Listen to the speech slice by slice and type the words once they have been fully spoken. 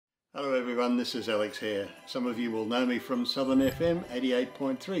Hello everyone, this is Alex here. Some of you will know me from Southern FM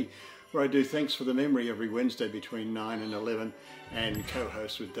 88.3, where I do Thanks for the Memory every Wednesday between 9 and 11 and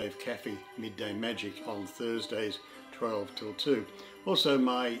co-host with Dave Caffey Midday Magic on Thursdays 12 till 2. Also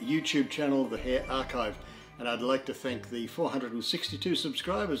my YouTube channel, The Hair Archive, and I'd like to thank the 462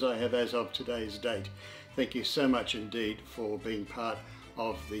 subscribers I have as of today's date. Thank you so much indeed for being part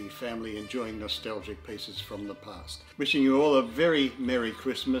of the family, enjoying nostalgic pieces from the past. Wishing you all a very Merry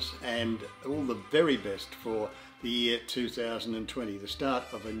Christmas and all the very best for the year 2020, the start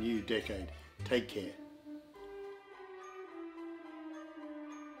of a new decade. Take care.